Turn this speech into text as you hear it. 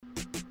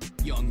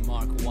Young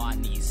Mark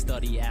Watney,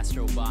 study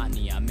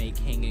astrobotany. I make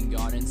hanging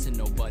gardens and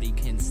nobody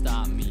can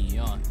stop me.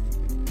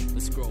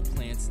 Let's grow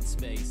plants in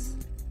space.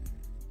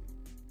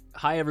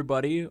 Hi,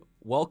 everybody.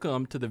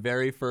 Welcome to the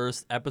very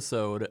first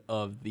episode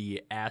of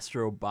the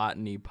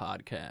Astrobotany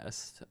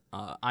Podcast.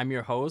 I'm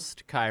your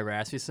host, Kai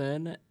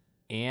Rasmussen,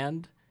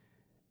 and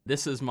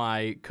this is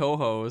my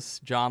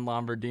co-host, John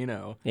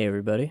Lombardino. Hey,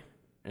 everybody.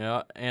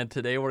 Yeah, and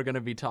today we're going to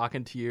be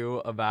talking to you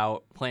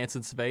about plants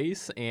in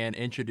space and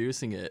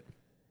introducing it.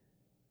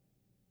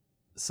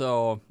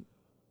 So,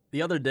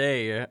 the other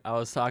day, I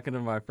was talking to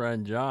my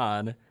friend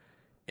John,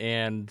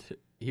 and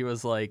he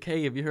was like,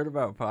 hey, have you heard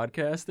about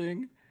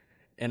podcasting?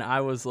 And I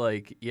was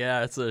like,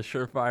 yeah, it's a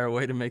surefire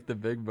way to make the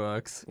big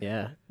bucks.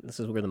 Yeah, this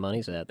is where the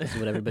money's at. This is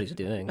what everybody's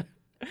doing.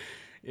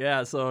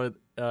 Yeah, so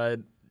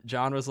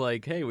John was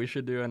like, hey, we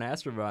should do an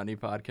Astrobotany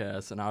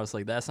podcast. And I was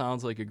like, that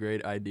sounds like a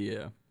great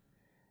idea.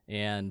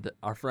 And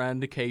our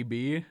friend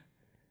KB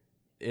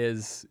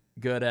is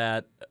good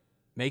at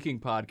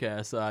making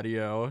podcast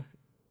audio.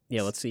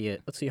 Yeah, let's see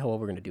how well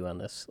we're gonna do on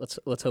this.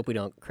 Let's hope we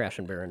don't crash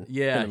and burn.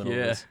 Yeah, in the middle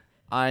of this.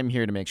 I'm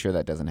here to make sure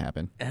that doesn't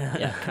happen.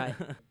 Yeah,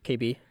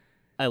 KB,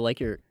 I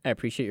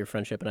appreciate your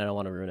friendship, and I don't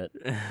want to ruin it.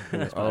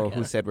 Oh,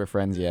 who said we're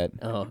friends yet?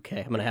 Oh,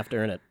 okay. I'm gonna have to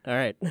earn it. All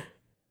right.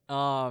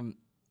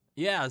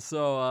 Yeah.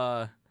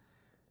 So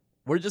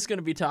we're just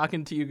gonna be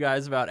talking to you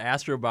guys about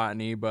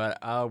astrobotany,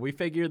 but we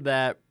figured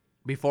that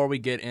before we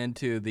get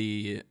into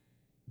the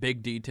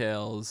big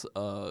details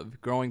of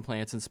growing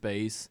plants in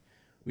space,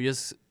 we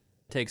just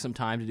take some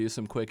time to do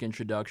some quick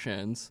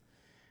introductions.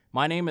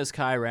 My name is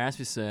Kai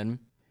Rasmussen,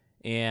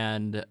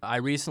 and I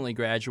recently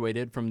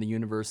graduated from the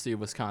University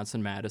of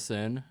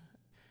Wisconsin-Madison.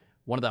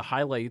 One of the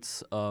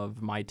highlights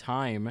of my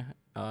time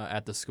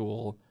at the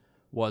school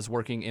was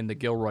working in the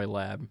Gilroy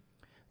Lab.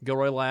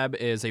 Gilroy Lab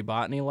is a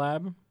botany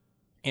lab,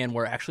 and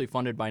we're actually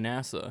funded by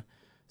NASA.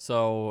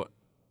 So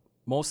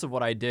most of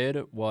what I did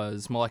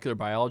was molecular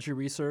biology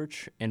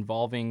research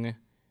involving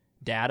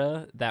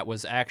data that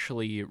was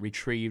actually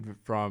retrieved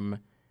from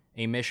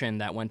a mission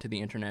that went to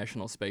the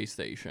International Space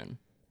Station.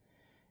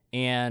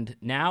 And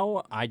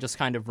now I just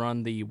kind of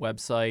run the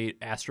website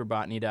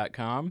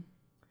astrobotany.com. You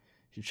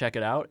should check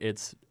it out.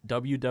 It's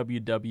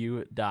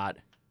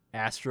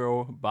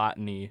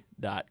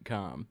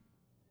www.astrobotany.com.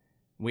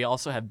 We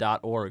also have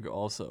 .org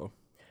also.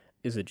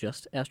 Is it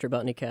just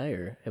Astrobotany, Kai,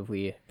 or have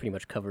we pretty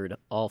much covered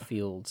all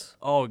fields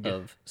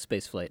of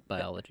spaceflight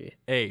biology?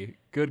 Hey,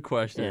 good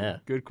question. Yeah.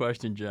 Good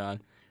question,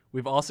 John.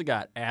 We've also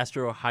got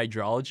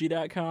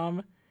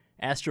astrohydrology.com,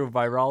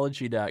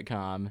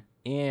 astrovirology.com,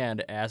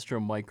 and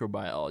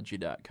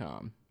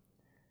astromicrobiology.com.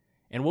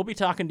 And we'll be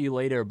talking to you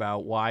later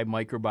about why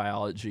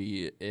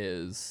microbiology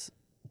is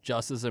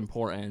just as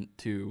important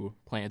to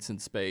plants in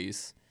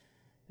space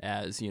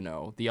as,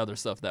 the other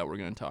stuff that we're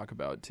going to talk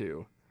about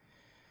too.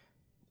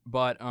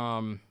 But,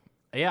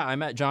 yeah, I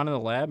met John in the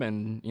lab,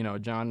 and,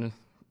 John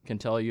can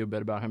tell you a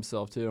bit about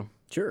himself too.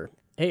 Sure.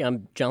 Hey,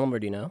 I'm John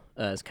Lombardino.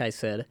 As Kai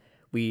said,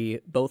 we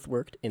both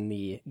worked in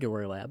the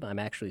Gilroy Lab. I'm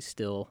actually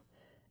still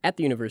at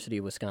the University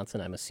of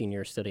Wisconsin. I'm a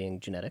senior studying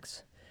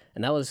genetics.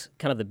 And that was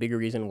kind of the bigger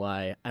reason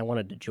why I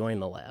wanted to join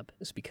the lab,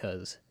 is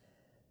because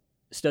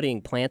studying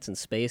plants in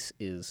space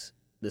is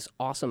this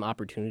awesome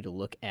opportunity to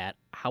look at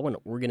how an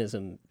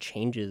organism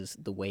changes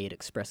the way it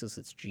expresses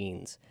its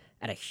genes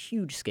at a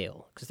huge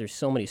scale, because there's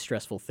so many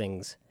stressful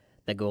things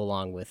that go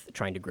along with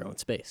trying to grow in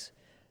space.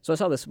 So I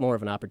saw this more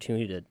of an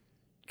opportunity to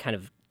kind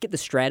of get the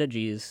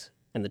strategies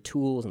and the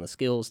tools and the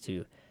skills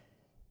to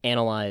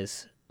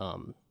analyze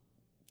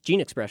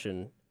gene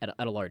expression at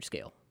a large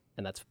scale.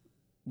 And that's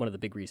one of the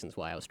big reasons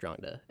why I was drawn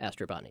to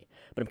astrobotany.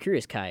 But I'm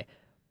curious, Kai,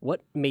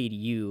 what made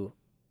you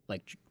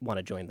want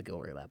to join the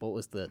Gilroy Lab? What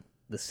was the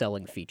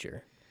selling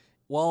feature?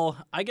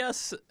 Well, I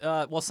guess,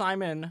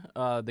 Simon,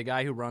 the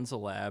guy who runs the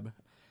lab,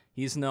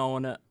 he's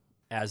known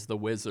as the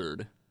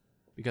Wizard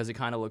because he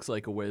kind of looks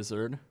like a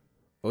wizard.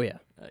 Oh, yeah.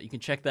 You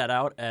can check that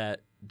out at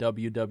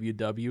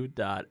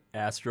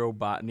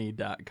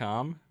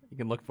www.astrobotany.com. You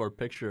can look for a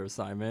picture of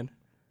Simon.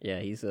 Yeah,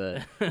 he's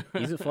a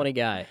funny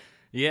guy.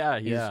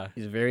 Yeah.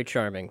 He's very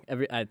charming.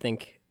 I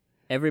think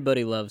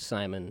everybody loves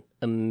Simon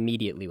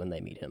immediately when they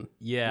meet him.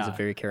 Yeah. He's a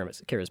very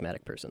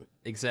charismatic person.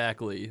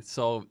 Exactly.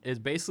 So it's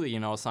basically,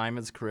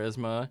 Simon's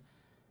charisma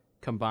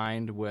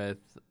combined with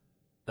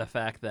the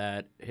fact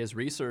that his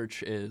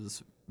research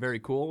is very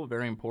cool,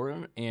 very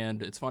important,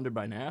 and it's funded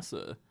by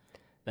NASA,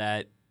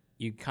 that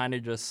you kind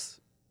of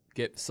just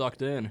get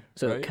sucked in.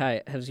 So, right?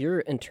 Kai, has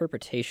your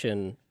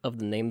interpretation of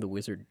the name the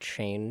Wizard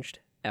changed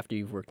after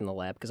you've worked in the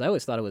lab? Because I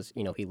always thought it was,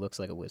 he looks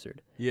like a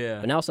wizard. Yeah.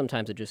 But now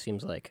sometimes it just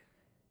seems like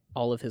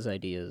all of his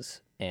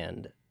ideas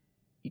and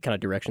kind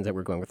of directions that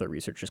we're going with our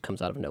research just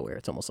comes out of nowhere.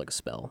 It's almost like a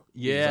spell.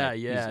 Yeah.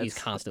 He's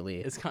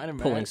constantly it's kind of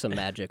pulling some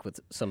magic with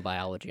some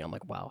biology. I'm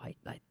like, wow, I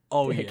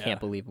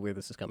can't believe where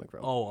this is coming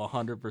from. Oh,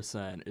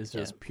 100%. It's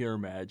just pure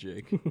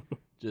magic.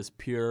 Just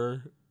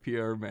pure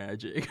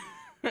magic.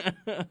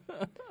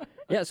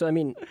 Yeah, so I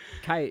mean,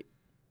 Kai,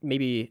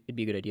 maybe it'd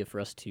be a good idea for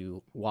us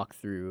to walk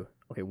through,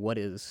 okay, what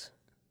is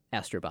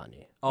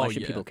astrobotany? Oh, Why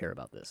should yeah. people care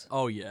about this?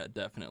 Oh, yeah,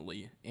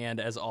 definitely. And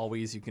as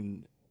always, you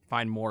can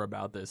find more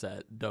about this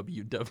at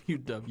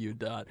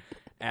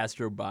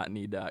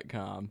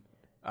www.astrobotany.com.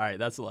 All right,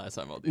 that's the last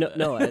time I'll do that.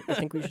 No, I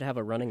think we should have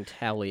a running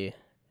tally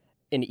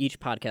in each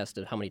podcast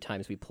of how many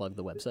times we plug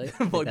the website.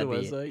 Plug the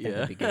website, yeah.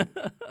 That'd be good.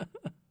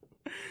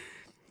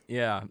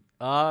 Yeah.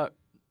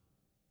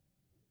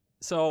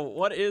 So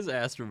what is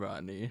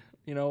astrobotany?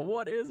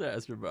 What is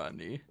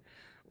astrobotany?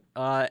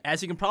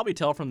 As you can probably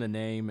tell from the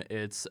name,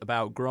 it's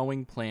about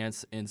growing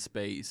plants in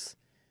space.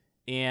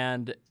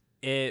 And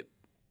it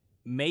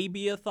may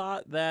be a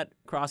thought that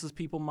crosses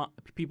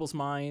people's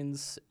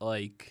minds,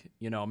 like,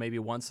 maybe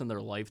once in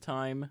their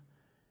lifetime.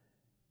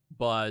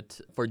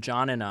 But for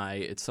John and I,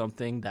 it's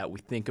something that we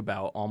think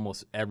about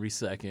almost every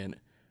second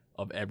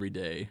of every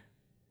day.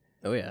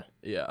 Oh, yeah.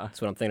 Yeah.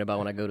 That's what I'm thinking about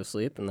when I go to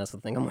sleep, and that's the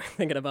thing I'm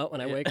thinking about when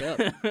I wake up.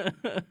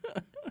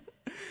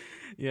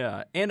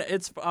 Yeah, and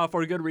it's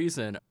for a good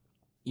reason.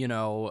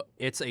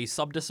 It's a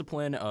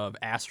subdiscipline of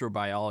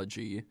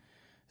astrobiology,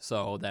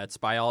 so that's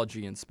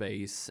biology in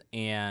space,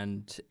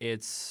 and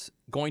it's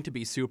going to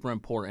be super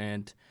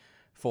important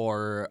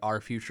for our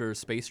future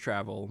space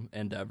travel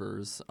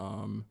endeavors.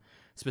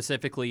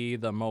 Specifically,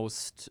 the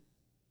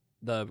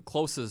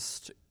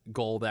closest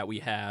goal that we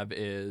have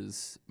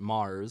is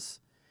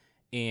Mars,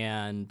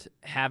 and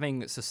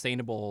having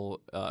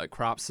sustainable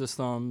crop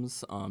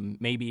systems,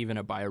 maybe even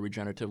a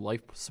bioregenerative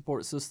life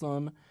support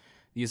system.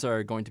 These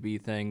are going to be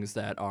things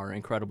that are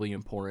incredibly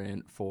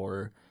important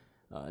for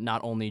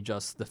not only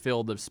just the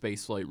field of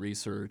spaceflight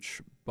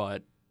research,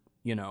 but,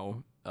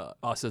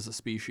 us as a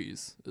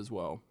species as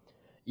well.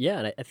 Yeah,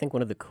 and I think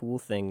one of the cool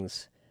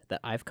things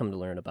that I've come to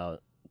learn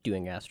about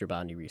doing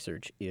astrobotany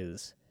research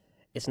is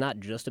it's not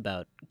just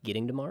about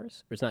getting to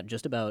Mars, or it's not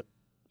just about,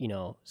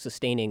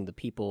 sustaining the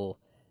people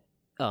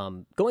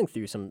going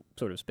through some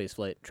sort of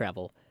spaceflight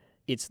travel.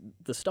 It's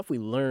the stuff we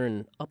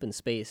learn up in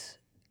space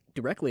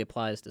directly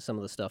applies to some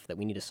of the stuff that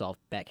we need to solve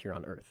back here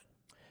on Earth,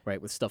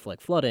 right? With stuff like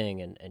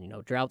flooding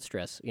and drought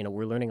stress,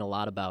 we're learning a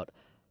lot about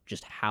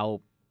just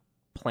how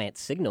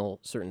plants signal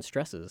certain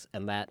stresses,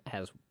 and that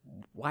has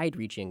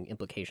wide-reaching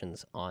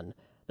implications on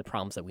the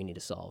problems that we need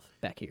to solve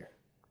back here.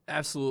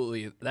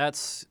 Absolutely.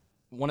 That's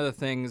one of the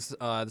things.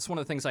 That's one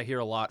of the things I hear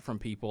a lot from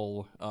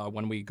people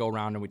when we go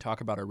around and we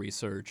talk about our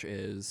research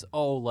is,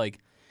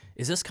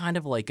 is this kind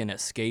of like an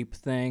escape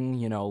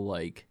thing?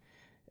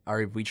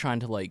 Are we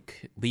trying to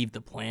leave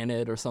the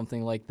planet or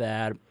something like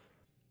that?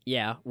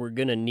 Yeah, we're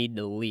gonna need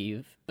to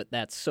leave, but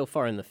that's so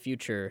far in the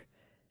future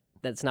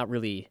that's not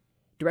really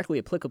directly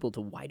applicable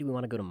to why do we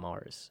want to go to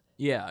Mars.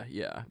 Yeah.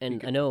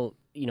 And I know,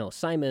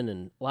 Simon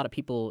and a lot of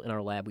people in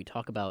our lab, we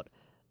talk about,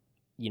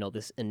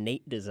 this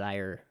innate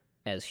desire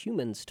as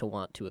humans to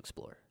want to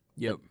explore.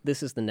 Yep. But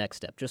this is the next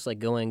step. Just like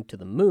going to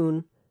the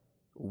moon,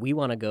 we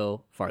want to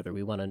go farther.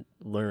 We want to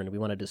learn. We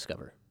want to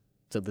discover.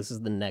 So this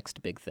is the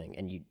next big thing.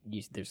 And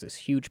there's this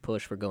huge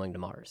push for going to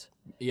Mars.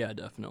 Yeah,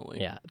 definitely.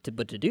 Yeah.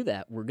 But to do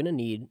that, we're going to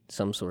need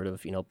some sort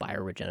of,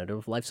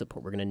 bioregenerative life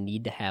support. We're going to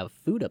need to have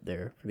food up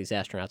there for these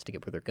astronauts to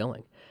get where they're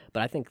going.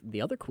 But I think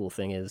the other cool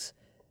thing is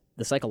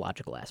the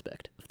psychological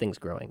aspect of things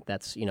growing.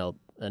 That's,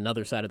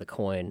 another side of the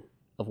coin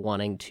of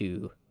wanting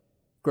to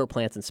grow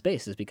plants in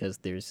space, is because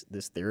there's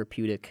this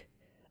therapeutic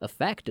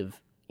effect of,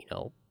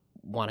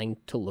 wanting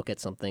to look at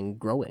something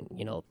growing.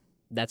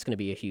 That's going to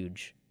be a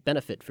huge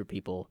benefit for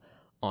people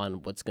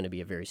on what's going to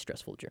be a very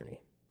stressful journey.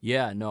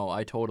 Yeah, no,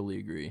 I totally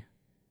agree.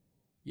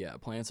 Yeah,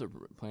 plants are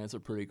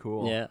pretty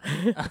cool. Yeah.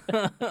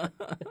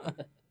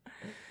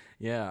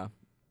 Yeah.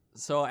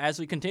 So as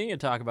we continue to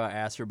talk about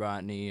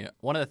astrobotany,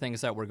 one of the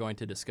things that we're going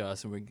to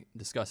discuss, and we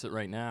discuss it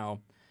right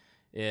now,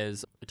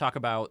 is talk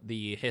about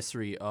the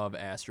history of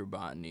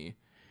astrobotany.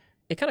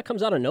 It kind of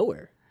comes out of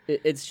nowhere.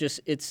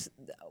 It's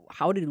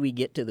how did we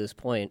get to this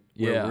point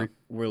where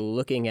we're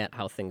looking at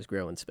how things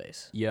grow in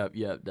space? Yep,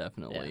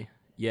 definitely.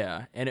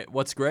 Yeah. And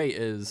what's great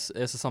is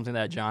this is something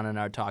that John and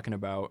I are talking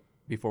about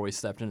before we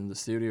stepped into the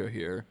studio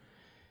here,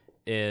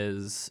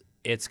 is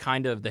it's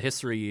kind of the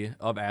history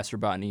of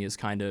astrobotany is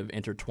kind of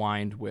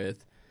intertwined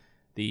with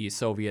the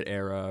Soviet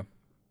era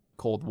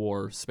Cold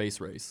War space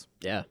race.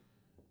 Yeah.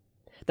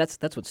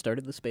 That's what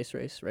started the space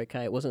race, right,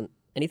 Kai? It wasn't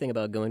anything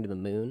about going to the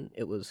moon.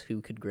 It was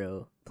who could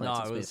grow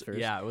plants in space first.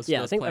 Yeah, it was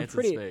just plants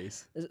in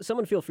space.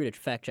 Someone feel free to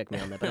fact check me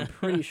on that, but I'm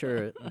pretty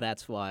sure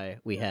that's why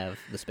we have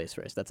the space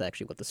race. That's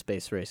actually what the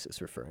space race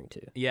is referring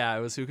to. Yeah,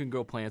 it was who can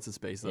grow plants in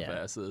space the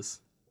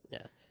fastest.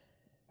 Yeah.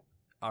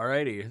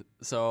 Alrighty,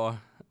 so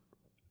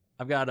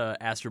I've got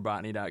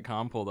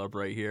astrobotany.com pulled up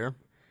right here.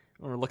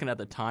 We're looking at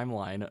the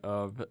timeline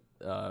of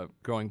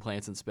growing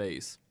plants in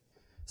space.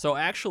 So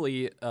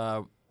actually,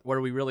 where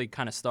we really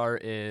kind of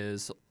start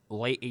is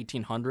late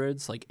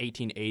 1800s, like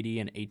 1880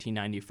 and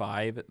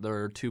 1895. There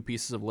are two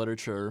pieces of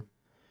literature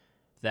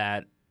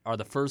that are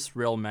the first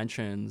real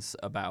mentions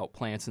about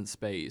plants in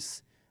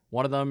space.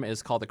 One of them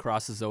is called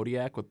Across the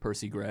Zodiac with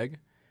Percy Gregg.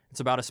 It's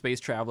about a space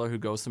traveler who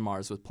goes to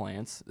Mars with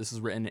plants. This is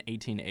written in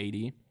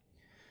 1880.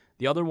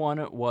 The other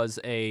one was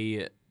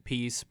a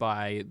piece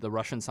by the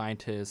Russian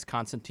scientist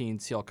Konstantin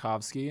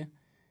Tsiolkovsky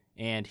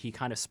and he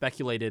kind of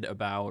speculated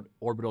about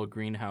orbital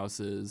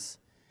greenhouses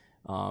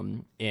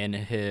in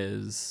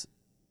his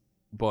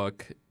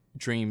book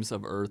Dreams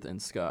of Earth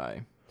and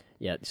Sky.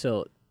 Yeah,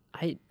 so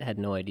I had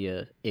no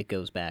idea it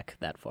goes back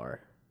that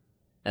far.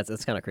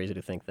 That's kind of crazy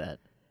to think that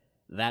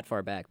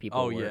far back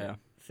people were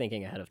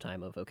thinking ahead of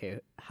time of, okay,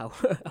 how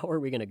are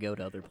we going to go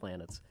to other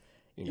planets?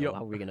 How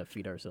are we going to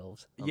feed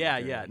ourselves?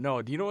 Yeah.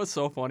 No, do you know what's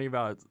so funny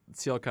about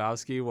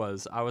Tsiolkovsky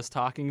was I was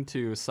talking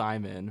to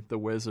Simon, the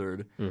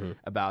wizard,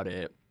 about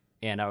it.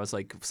 And I was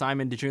like,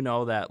 Simon, did you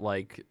know that,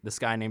 like, this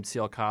guy named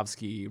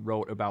Tsiolkovsky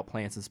wrote about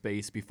plants in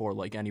space before,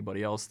 like,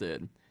 anybody else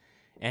did?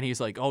 And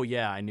he's like, oh,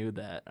 yeah, I knew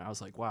that. And I was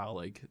like, wow,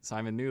 like,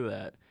 Simon knew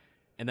that.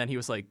 And then he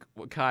was like,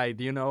 well, Kai,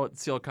 do you know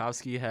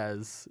Tsiolkovsky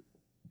has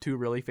 2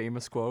 really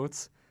famous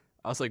quotes?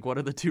 I was like, what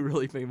are the 2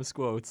 really famous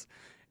quotes?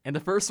 And the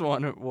first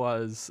one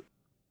was,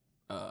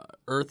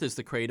 Earth is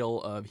the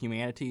cradle of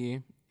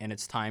humanity, and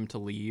it's time to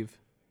leave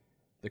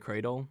the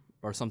cradle,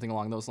 or something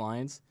along those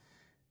lines.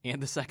 And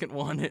the second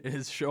one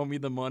is show me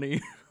the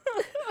money.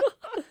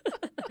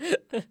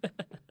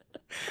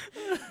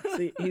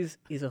 See,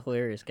 he's a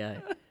hilarious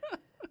guy.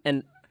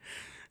 And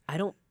I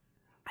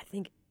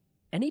think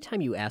anytime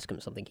you ask him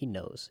something, he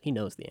knows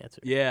the answer.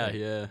 Yeah, right?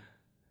 yeah.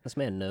 This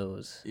man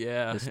knows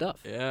his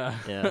stuff. Yeah.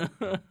 Yeah.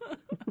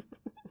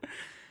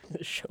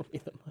 Show me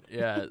the money.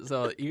 Yeah,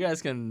 so you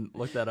guys can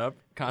look that up.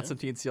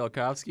 Konstantin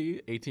Tsiolkovsky,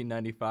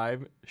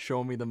 1895,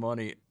 show me the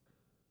money.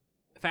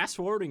 Fast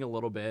forwarding a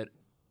little bit,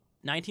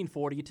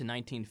 1940 to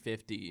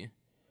 1950,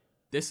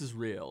 this is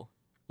real.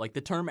 Like,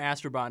 the term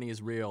astrobotany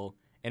is real,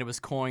 and it was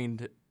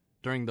coined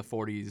during the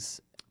 40s.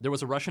 There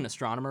was a Russian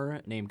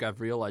astronomer named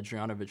Gavril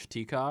Adrianovich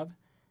Tikhov,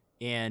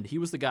 and he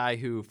was the guy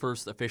who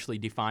first officially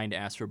defined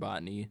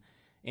astrobotany.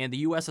 And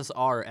the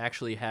USSR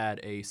actually had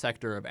a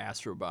sector of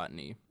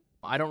astrobotany.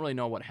 I don't really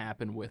know what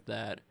happened with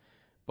that,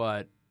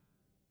 but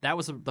that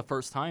was the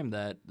first time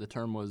that the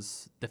term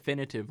was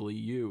definitively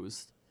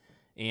used.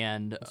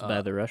 And it's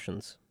by the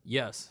Russians.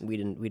 Yes. We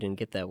didn't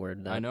get that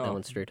word. I know. That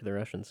went straight to the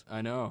Russians.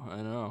 I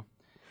know.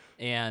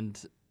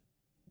 And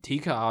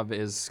Tikhov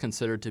is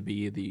considered to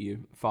be the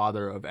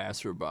father of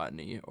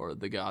astrobotany, or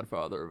the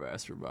godfather of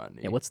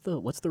astrobotany. Yeah, what's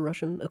the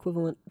Russian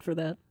equivalent for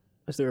that?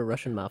 Is there a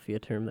Russian mafia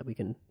term that we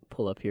can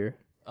pull up here?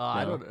 No.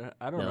 I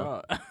don't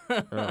know.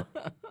 Oh,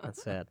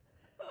 that's sad.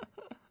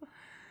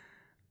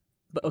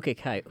 But okay,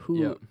 Kai,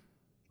 who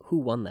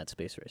won that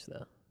space race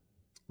though?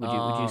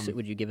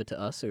 Would you give it to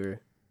us,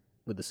 or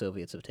would the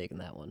Soviets have taken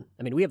that one?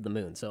 I mean, we have the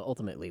moon, so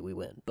ultimately we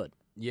win. But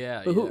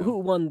who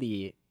won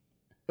the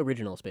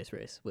original space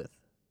race with?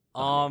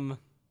 Well,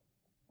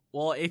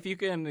 if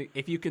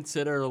you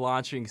consider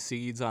launching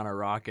seeds on a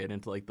rocket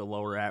into, like, the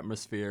lower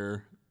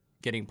atmosphere,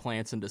 getting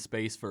plants into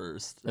space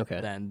first,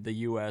 then the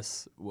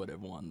U.S. would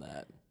have won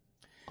that.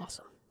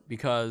 Awesome.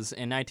 Because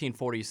in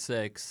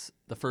 1946,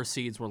 the first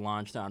seeds were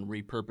launched on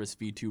repurposed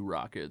V-2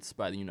 rockets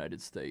by the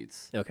United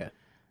States. Okay.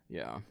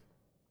 Yeah.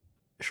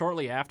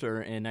 Shortly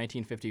after, in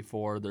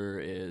 1954, there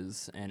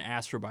is an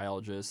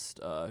astrobiologist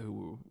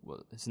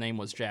his name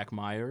was Jack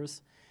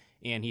Myers,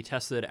 and he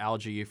tested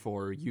algae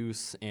for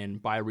use in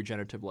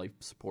bioregenerative life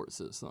support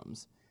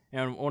systems.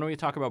 And when we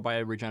talk about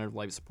bioregenerative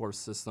life support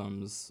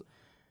systems,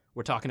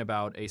 we're talking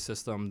about a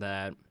system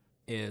that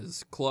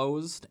is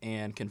closed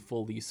and can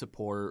fully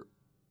support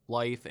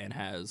life and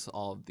has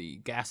all of the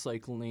gas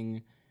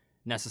cycling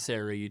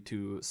necessary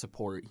to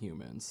support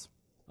humans.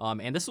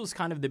 And this was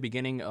kind of the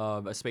beginning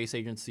of a space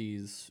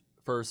agency's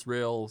first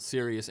real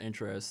serious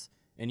interest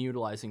in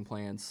utilizing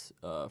plants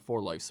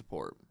for life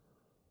support.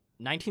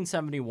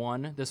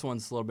 1971, this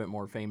one's a little bit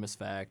more famous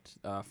fact,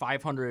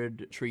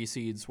 500 tree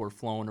seeds were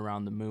flown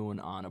around the moon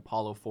on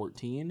Apollo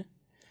 14.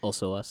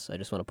 Also us. I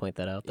just want to point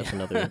that out. That's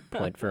another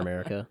point for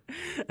America.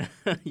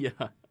 Yeah.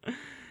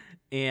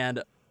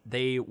 And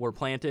they were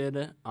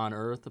planted on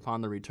Earth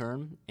upon the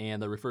return,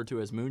 and they're referred to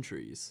as moon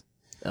trees.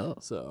 Oh.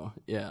 So,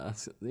 yeah,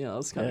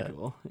 it's kind of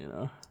cool,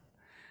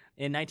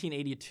 In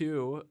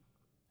 1982,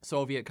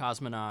 Soviet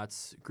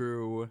cosmonauts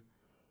grew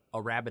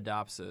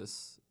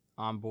Arabidopsis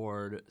on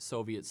board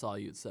Soviet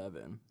Salyut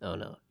 7. Oh,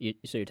 no.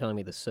 So you're telling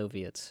me the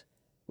Soviets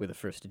were the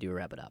first to do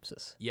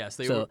Arabidopsis? Yes,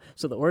 they were.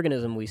 So the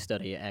organism we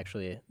study,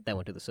 actually, that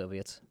went to the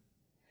Soviets?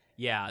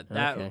 Yeah,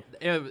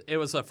 it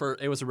was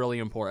a really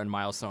important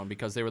milestone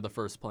because they were the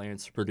first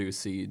plants to produce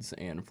seeds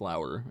and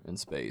flower in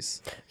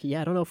space.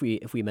 Yeah, I don't know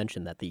if we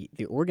mentioned that the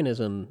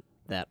organism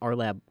that our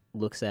lab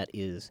looks at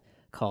is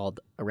called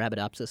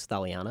Arabidopsis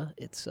thaliana.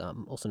 It's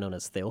also known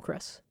as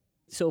Thailcress.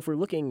 So if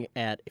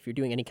you're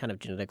doing any kind of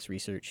genetics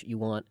research, you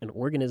want an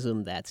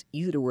organism that's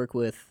easy to work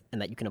with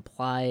and that you can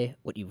apply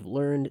what you've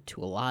learned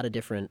to a lot of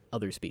different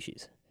other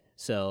species.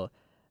 So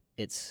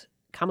it's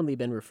commonly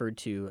been referred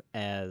to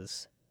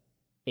as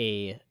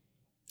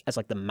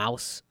like the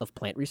mouse of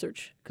plant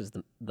research, because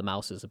the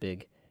mouse is a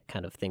big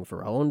kind of thing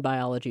for our own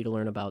biology to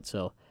learn about.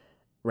 So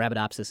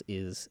Arabidopsis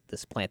is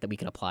this plant that we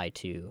can apply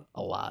to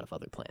a lot of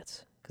other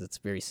plants because it's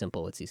very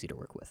simple, it's easy to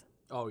work with.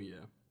 Oh,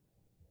 yeah.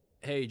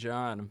 Hey,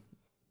 John,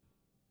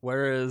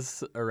 where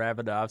is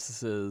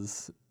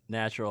Arabidopsis'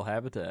 natural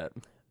habitat?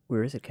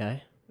 Where is it,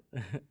 Kai?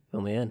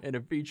 Fill me in. In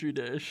a petri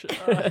dish.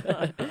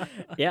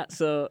 Yeah.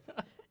 So,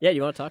 yeah,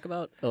 you want to talk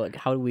about like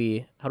how do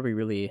we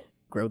really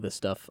grow this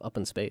stuff up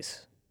in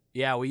space?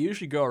 Yeah, we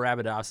usually grow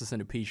Arabidopsis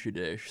in a petri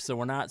dish, so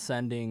we're not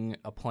sending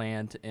a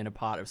plant in a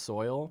pot of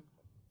soil.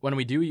 When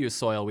we do use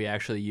soil, we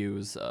actually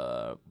use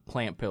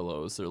plant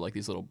pillows. They're like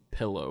these little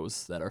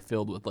pillows that are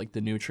filled with like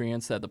the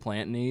nutrients that the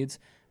plant needs.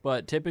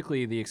 But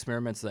typically, the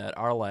experiments that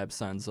our lab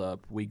sends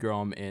up, we grow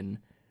them in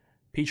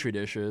petri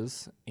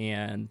dishes,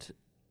 and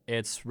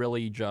it's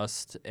really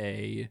just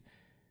a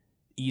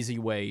easy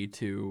way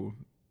to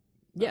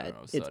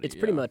it's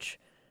pretty much,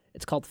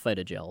 it's called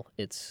phytogel.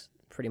 It's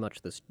pretty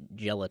much this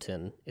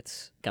gelatin.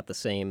 It's got the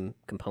same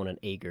component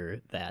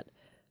agar that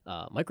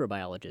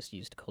microbiologists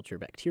use to culture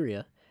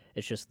bacteria.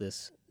 It's just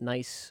this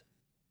nice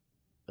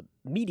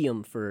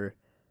medium for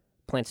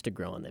plants to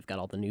grow in. They've got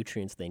all the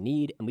nutrients they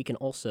need, and we can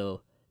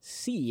also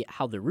see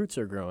how the roots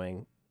are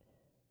growing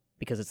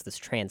because it's this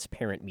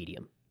transparent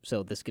medium.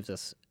 So this gives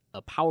us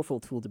a powerful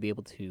tool to be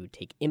able to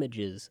take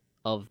images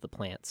of the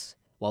plants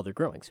while they're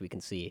growing, so we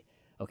can see,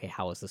 okay,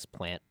 how is this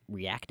plant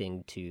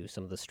reacting to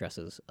some of the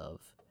stresses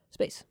of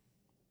space?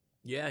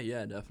 Yeah,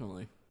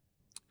 definitely.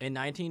 In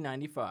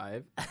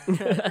 1995,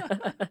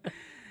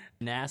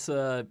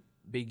 NASA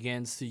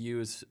begins to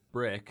use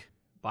BRIC,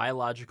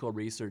 Biological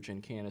Research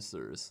in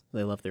Canisters.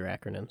 They love their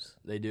acronyms.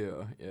 They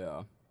do,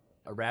 yeah.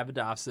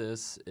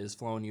 Arabidopsis is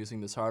flown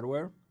using this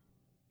hardware.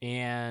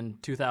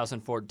 And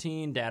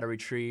 2014, data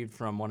retrieved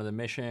from one of the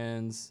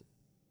missions.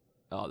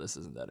 Oh, this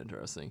isn't that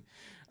interesting.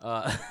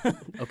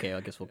 Okay,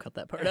 I guess we'll cut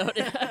that part out.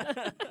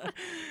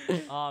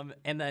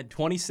 And then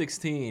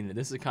 2016,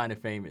 this is kind of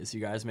famous.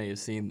 You guys may have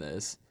seen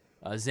this.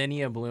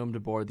 Xenia bloomed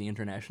aboard the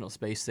International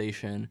Space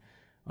Station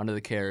under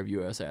the care of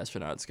U.S.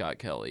 astronaut Scott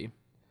Kelly.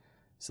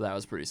 So that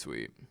was pretty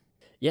sweet.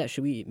 Yeah,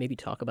 should we maybe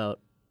talk about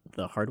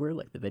the hardware,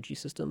 like the veggie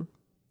system?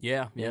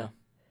 Yeah.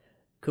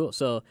 Cool.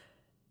 So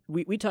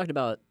we talked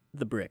about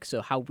the BRIC,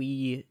 so how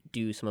we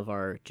do some of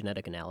our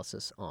genetic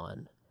analysis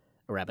on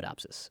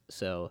Arabidopsis.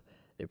 So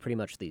they're pretty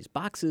much these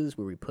boxes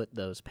where we put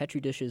those Petri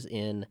dishes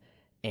in,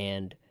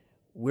 and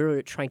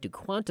we're trying to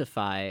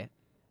quantify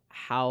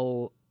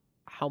how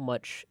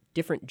much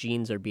different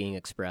genes are being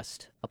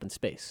expressed up in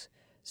space.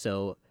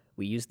 So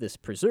we use this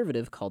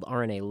preservative called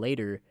RNA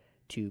later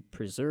to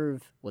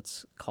preserve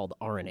what's called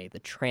RNA, the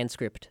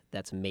transcript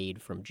that's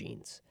made from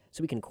genes.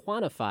 So we can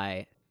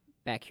quantify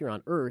back here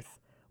on Earth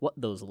what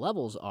those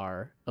levels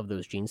are of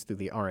those genes through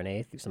the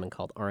RNA, through something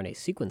called RNA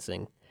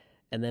sequencing.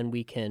 And then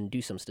we can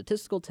do some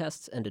statistical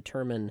tests and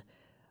determine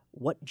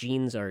what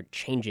genes are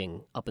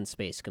changing up in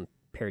space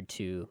compared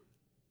to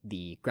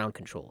the ground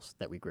controls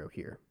that we grow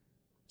here.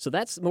 So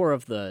that's more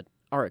of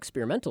our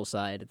experimental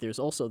side. There's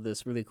also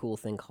this really cool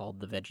thing called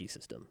the veggie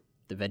system,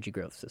 the veggie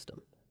growth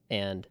system.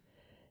 And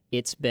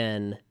it's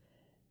been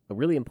a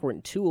really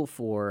important tool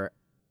for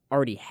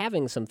already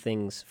having some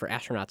things for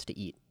astronauts to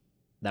eat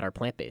that are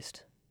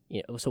plant-based.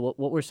 So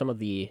what were some of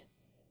the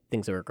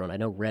things that were grown? I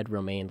know red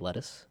romaine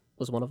lettuce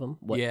was one of them.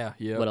 Yeah.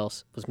 What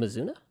else? Was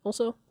Mizuna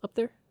also up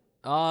there?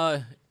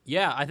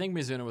 Yeah, I think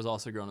Mizuna was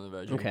also grown in the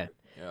veggie. Okay.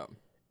 Yeah.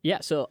 Yeah,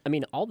 so, I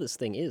mean, all this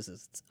thing is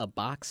it's a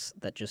box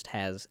that just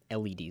has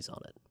LEDs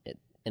on it.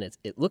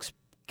 It looks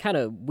kind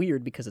of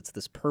weird because it's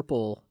this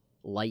purple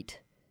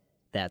light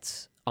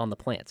that's on the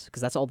plants,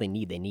 because that's all they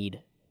need. They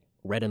need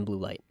red and blue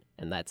light,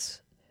 and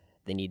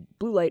they need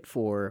blue light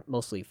for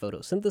mostly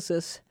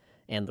photosynthesis,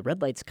 and the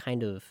red light's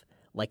kind of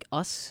like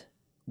us.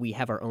 We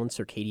have our own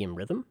circadian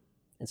rhythm,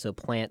 and so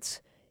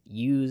plants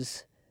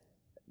use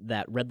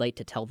that red light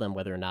to tell them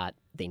whether or not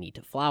they need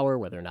to flower,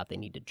 whether or not they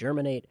need to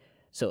germinate.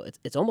 So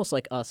it's almost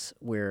like us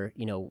where,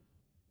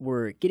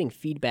 we're getting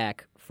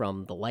feedback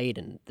from the light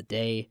and the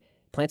day.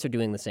 Plants are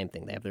doing the same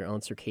thing. They have their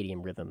own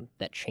circadian rhythm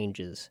that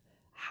changes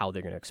how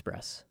they're going to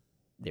express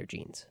their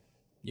genes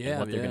and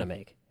what they're going to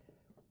make.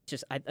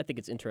 Just I think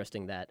it's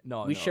interesting that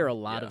we share a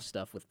lot of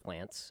stuff with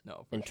plants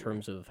in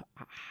terms of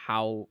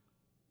how,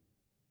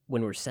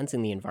 when we're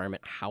sensing the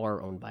environment, how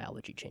our own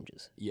biology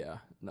changes. Yeah,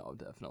 no,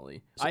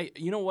 definitely.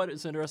 You know what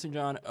is interesting,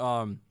 John?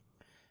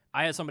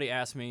 I had somebody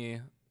ask me,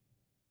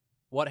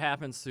 what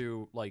happens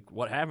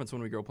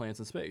when we grow plants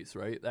in space,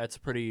 right? That's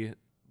pretty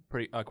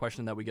a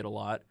question that we get a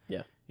lot.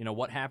 Yeah.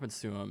 What happens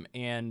to them?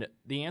 And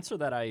the answer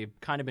that I've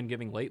kind of been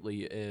giving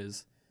lately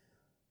is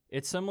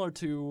it's similar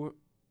to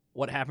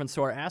what happens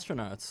to our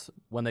astronauts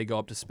when they go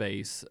up to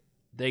space.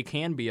 They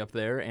can be up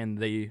there, and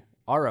they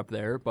are up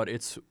there, but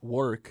it's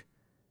work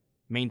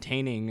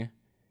maintaining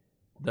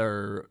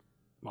their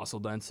muscle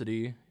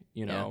density,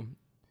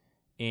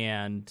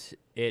 and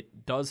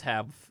it does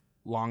have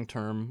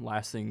long-term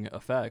lasting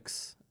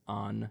effects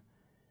on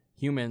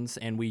humans,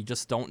 and we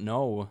just don't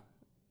know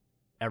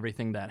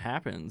everything that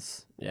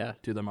happens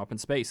to them up in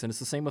space. And it's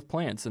the same with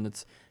plants, and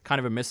it's kind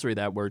of a mystery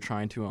that we're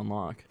trying to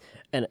unlock.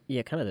 And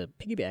kind of to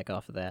piggyback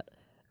off of that,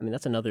 I mean,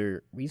 that's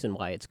another reason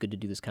why it's good to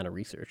do this kind of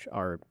research.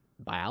 Our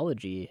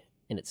biology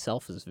in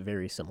itself is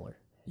very similar.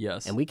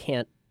 Yes. And we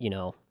can't,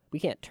 we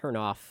can't turn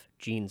off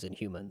genes in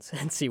humans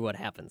and see what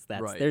happens.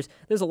 Right.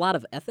 There's a lot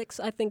of ethics,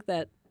 I think,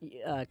 that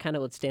kind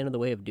of would stand in the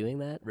way of doing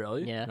that.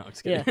 Really? Yeah. No,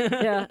 just kidding.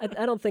 Yeah.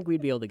 I don't think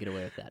we'd be able to get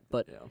away with that.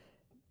 But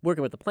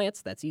working with the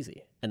plants, that's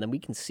easy. And then we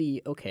can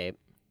see, okay,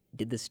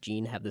 did this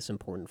gene have this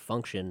important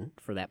function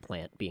for that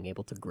plant being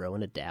able to grow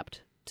and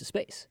adapt to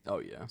space? Oh,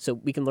 yeah. So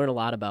we can learn a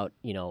lot about,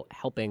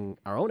 helping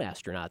our own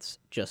astronauts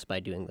just by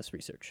doing this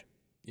research.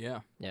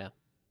 Yeah. Yeah.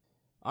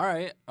 All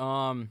right.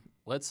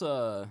 Let's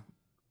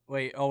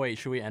wait. Oh, wait.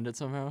 Should we end it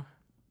somehow?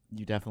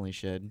 You definitely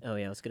should. Oh,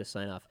 yeah. Let's get a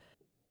sign off.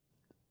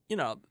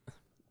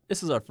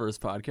 This is our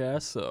first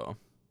podcast, so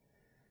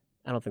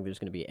I don't think there's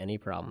going to be any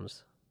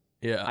problems.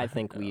 yeah. I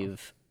think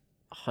we've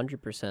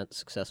 100%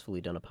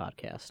 successfully done a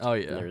podcast. Oh,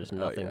 yeah. And there's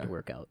nothing to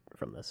work out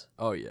from this.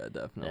 Oh, yeah,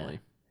 definitely.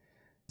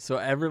 So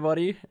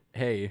everybody,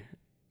 hey,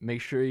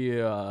 make sure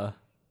you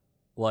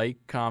like,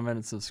 comment,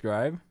 and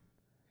subscribe.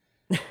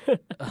 I'm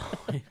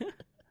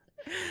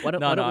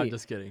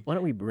just kidding. Why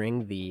don't we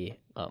bring the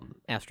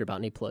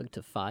Astrobotany plug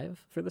to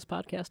 5 for this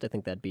podcast? I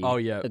think that'd be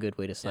a good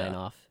way to sign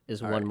off.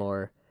 Is All one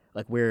more,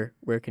 like, where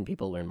can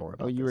people learn more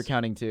about this? You were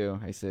counting too,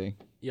 I see.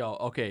 Yo,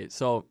 okay,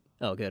 so...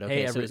 Oh, good.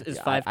 Okay, so is 5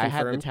 confirmed? I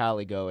have the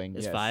tally going.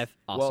 Is yes. 5?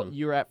 Awesome. Well,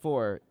 you're at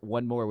 4.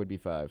 One more would be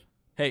 5.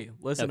 Hey,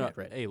 listen up.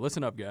 Right. Hey,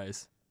 listen up,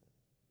 guys.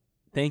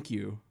 Thank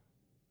you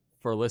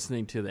for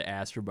listening to the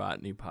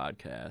Astrobotany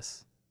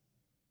Podcast.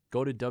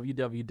 Go to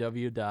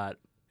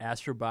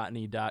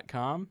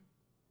www.astrobotany.com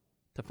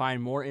to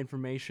find more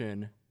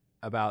information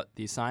about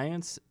the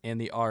science and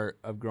the art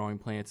of growing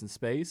plants in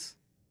space.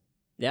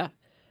 Yeah.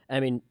 I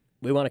mean,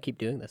 we want to keep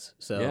doing this.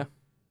 So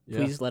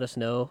please let us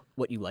know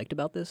what you liked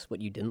about this, what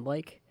you didn't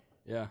like.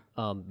 Yeah.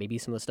 Maybe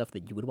some of the stuff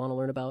that you would want to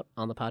learn about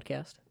on the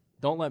podcast.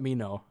 Don't let me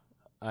know.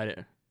 I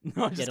didn't.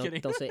 No, I'm just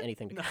kidding. Don't say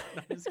anything to No,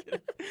 just kidding.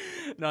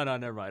 No,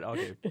 never mind.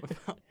 Okay.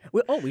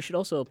 We should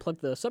also plug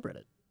the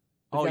subreddit.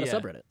 We've got a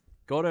subreddit.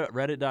 Go to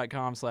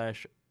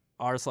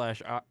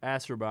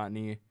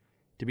reddit.com/r/astrobotany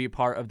to be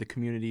part of the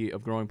community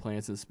of growing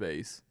plants in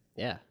space.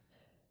 Yeah.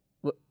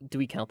 Do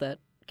we count that,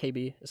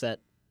 KB?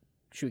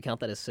 Should we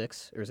count that as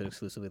 6, or is it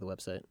exclusively the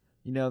website?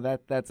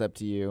 That's up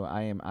to you.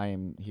 I am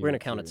here. We're gonna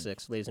count at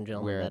 6, ladies and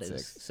gentlemen. We're that at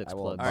is 6. 6 I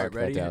will plugs. All right,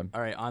 ready? Down.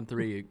 All right, on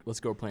 3, let's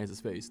grow plants in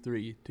space.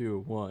 3, 2,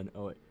 1.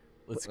 Oh wait,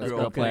 let's grow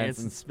grow plants plants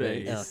in in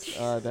space. space.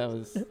 That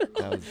was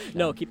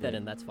No, keep that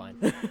in. That's fine.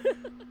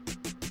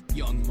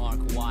 Young Mark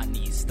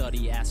Watney,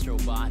 study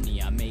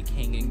astrobotany. I make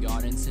hanging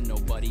gardens and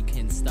nobody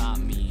can stop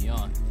me.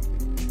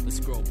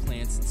 Let's grow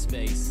plants in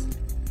space.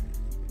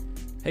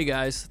 Hey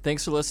guys,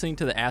 thanks for listening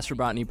to the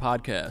Astrobotany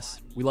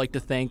Podcast. We'd like to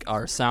thank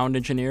our sound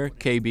engineer,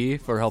 KB,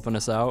 for helping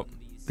us out,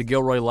 the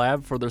Gilroy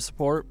Lab for their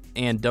support,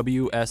 and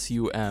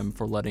WSUM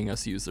for letting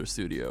us use their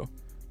studio.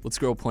 Let's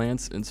grow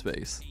plants in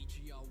space.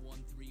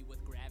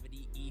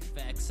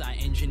 I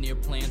engineer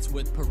plants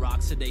with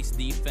peroxidase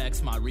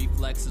defects. My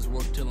reflexes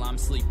work till I'm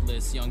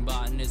sleepless. Young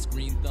botanist,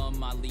 green thumb,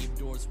 my leaf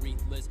doors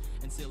wreathless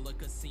and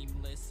silica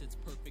seamless. It's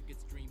perfect,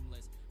 it's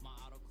dreamless.